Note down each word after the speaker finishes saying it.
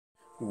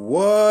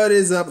What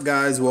is up,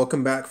 guys?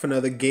 Welcome back for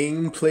another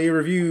gameplay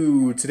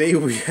review. Today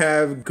we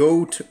have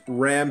Goat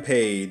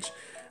Rampage.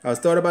 I was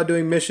thought about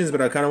doing missions,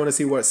 but I kind of want to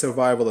see what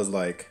survival is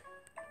like.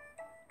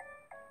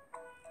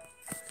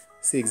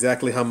 See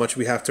exactly how much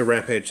we have to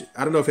rampage.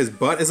 I don't know if his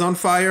butt is on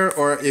fire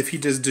or if he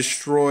just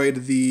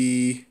destroyed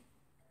the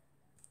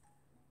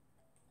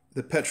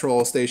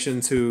petrol station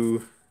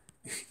to...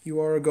 You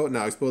are a goat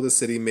now. Explore the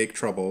city, make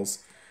troubles.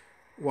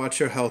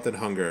 Watch your health and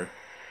hunger.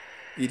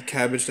 Eat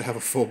cabbage to have a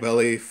full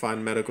belly.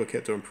 Find medical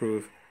kit to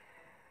improve.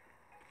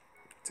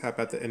 Tap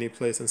at any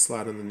place and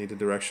slide in the needed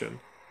direction.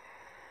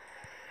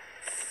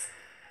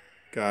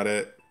 Got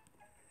it.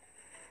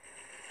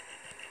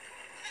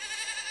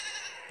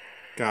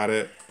 Got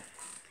it.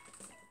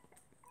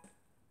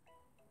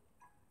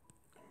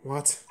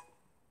 What?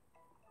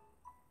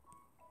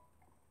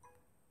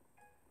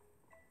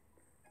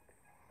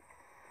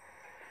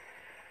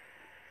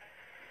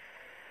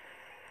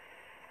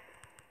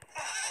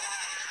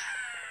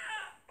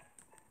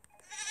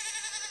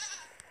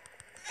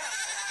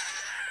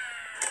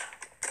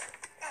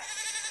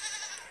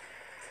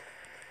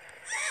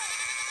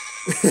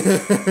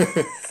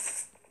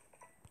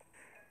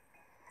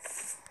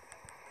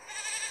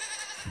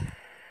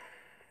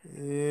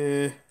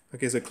 Yeah.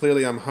 Okay, so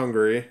clearly I'm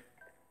hungry.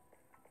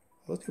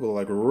 Those people are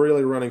like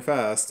really running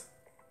fast.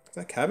 Is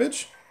that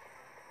cabbage?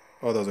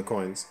 Oh, those are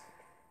coins.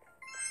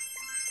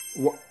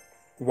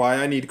 Why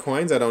I need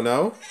coins? I don't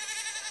know.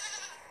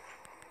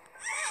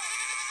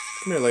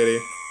 Come here, lady.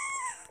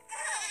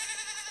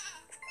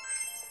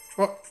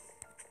 What?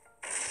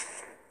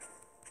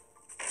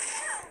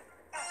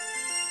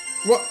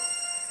 What?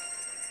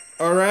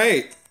 All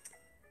right.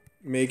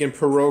 Making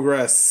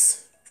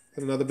progress.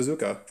 Got another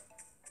bazooka.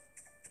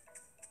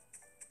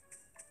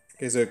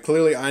 Okay, so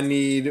clearly I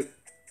need...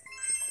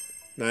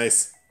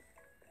 Nice.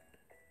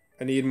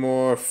 I need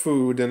more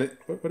food than it...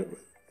 What?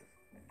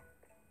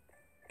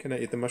 Can I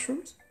eat the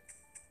mushrooms?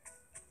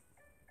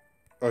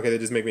 Okay, they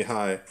just make me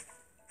high.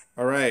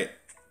 Alright.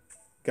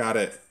 Got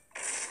it.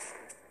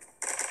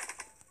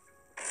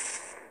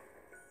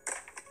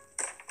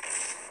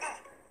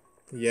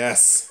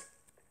 Yes.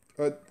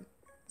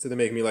 So they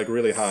make me like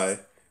really high.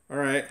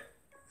 Alright.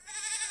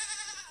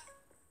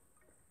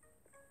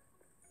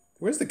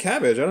 Where's the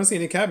cabbage? I don't see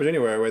any cabbage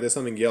anywhere. Wait, there's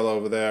something yellow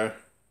over there.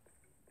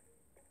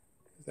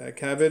 Is that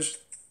cabbage?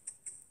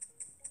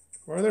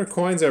 Why are there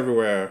coins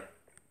everywhere?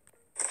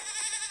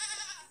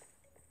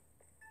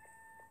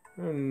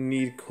 I don't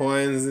need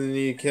coins, I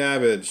need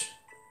cabbage.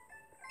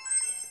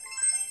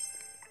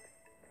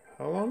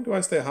 How long do I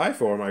stay high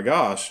for? My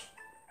gosh.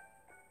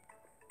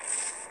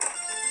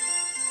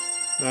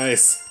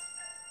 Nice.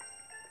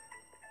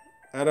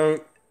 I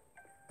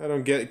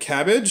don't get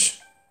cabbage?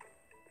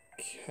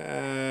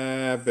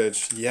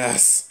 Cabbage,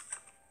 yes.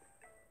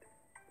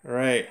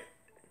 Alright.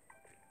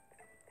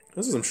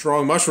 Those are some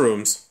strong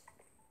mushrooms.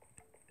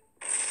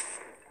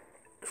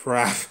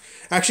 Crap.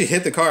 I actually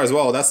hit the car as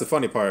well, that's the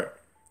funny part.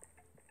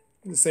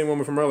 You're the same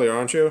woman from earlier,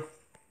 aren't you?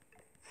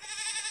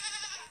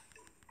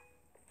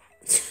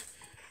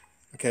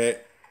 Okay.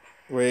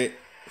 Wait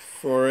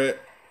for it.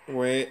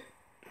 Wait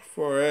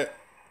for it.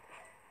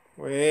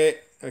 Wait.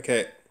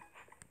 Okay.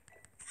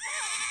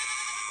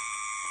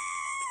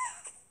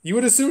 You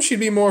would assume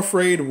she'd be more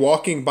afraid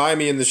walking by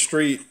me in the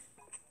street.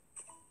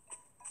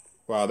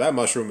 Wow, that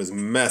mushroom is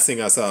messing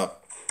us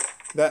up.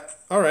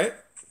 Alright.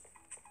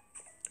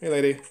 Hey,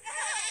 lady.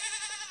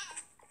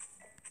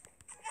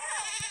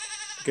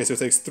 Okay, so it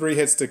takes 3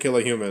 hits to kill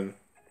a human.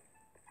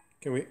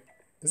 Can we... Is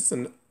this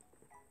an...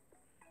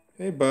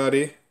 Hey,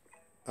 buddy.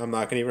 I'm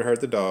not gonna even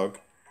hurt the dog.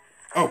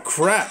 Oh,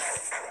 crap!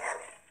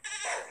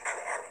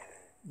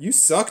 You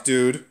suck,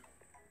 dude.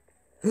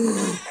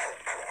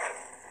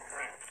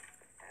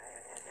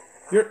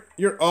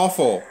 You're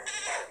awful.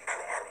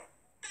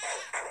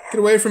 Get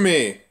away from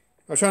me. I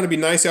was trying to be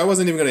nice. I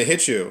wasn't even gonna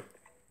hit you.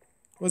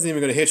 Wasn't even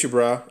gonna hit you,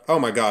 bruh. Oh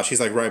my gosh, he's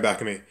like right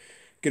back at me.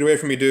 Get away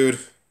from me, dude.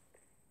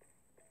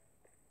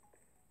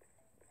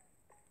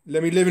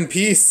 Let me live in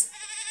peace.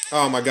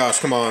 Oh my gosh,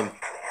 come on.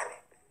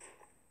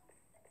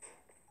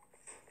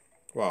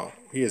 Wow,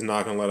 he is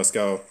not gonna let us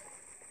go.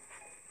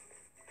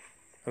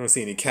 I don't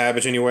see any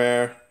cabbage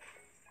anywhere.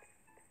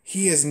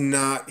 He is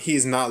not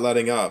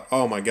letting up.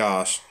 Oh my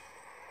gosh.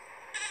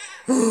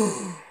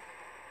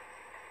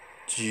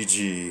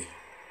 GG.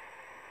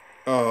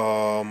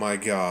 Oh my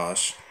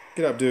gosh.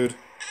 Get up, dude.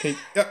 Can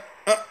you,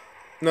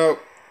 no.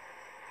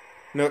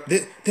 No,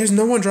 there's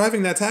no one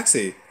driving that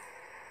taxi.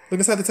 Look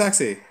inside the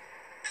taxi.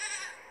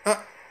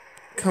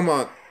 Come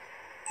on.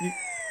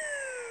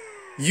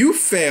 You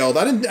failed.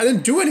 I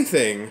didn't do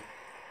anything.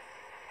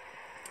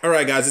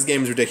 Alright, guys, this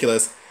game is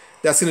ridiculous.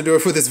 That's gonna do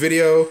it for this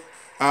video.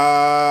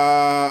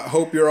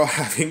 Hope you're all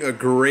having a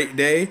great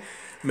day.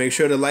 Make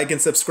sure to like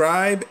and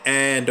subscribe,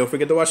 and don't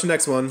forget to watch the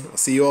next one. I'll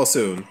see you all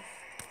soon.